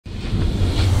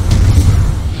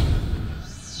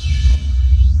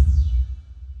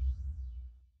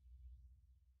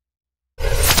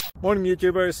Morning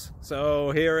YouTubers.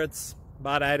 So here it's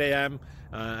about 8 a.m.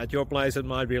 At your place it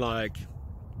might be like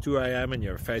 2 a.m. and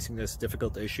you're facing this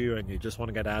difficult issue and you just want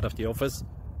to get out of the office.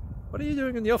 What are you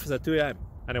doing in the office at 2 a.m.?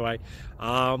 Anyway,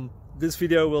 this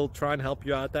video will try and help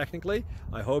you out technically.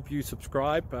 I hope you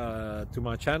subscribe to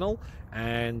my channel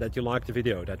and that you like the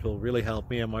video. That will really help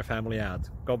me and my family out.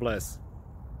 God bless.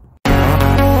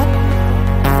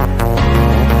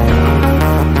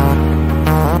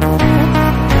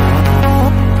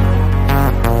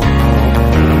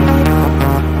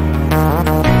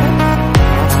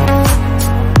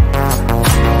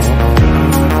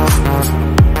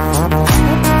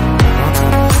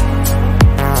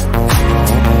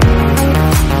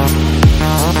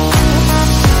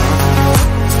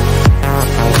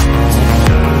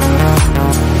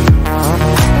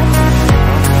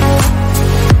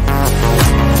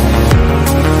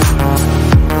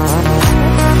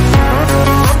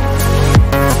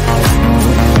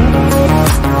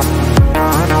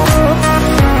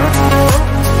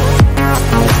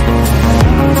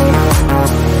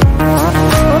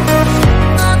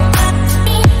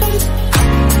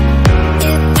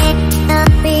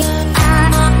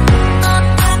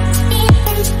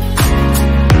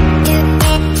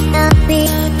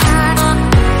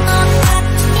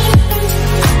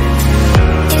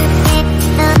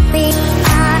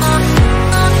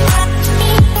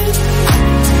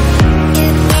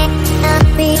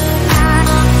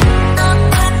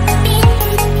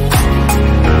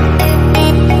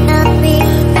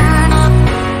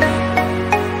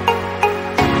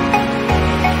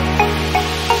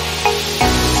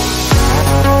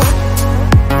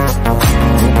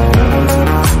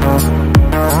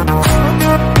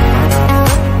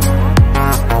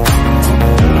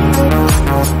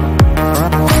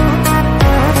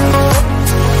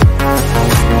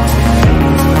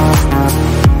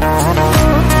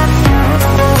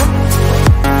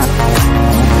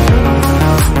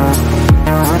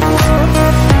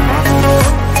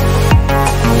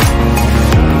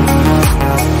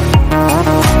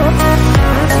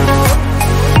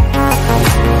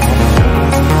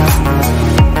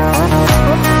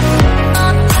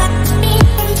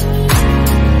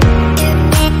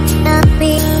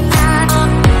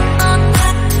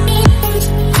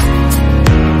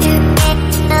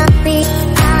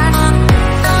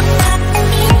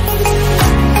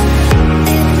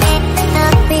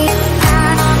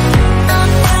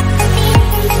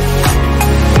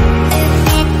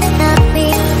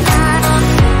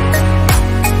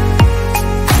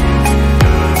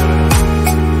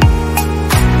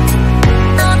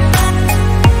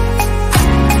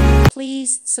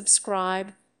 Please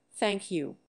subscribe. Thank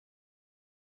you.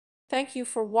 Thank you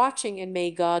for watching and may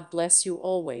God bless you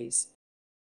always.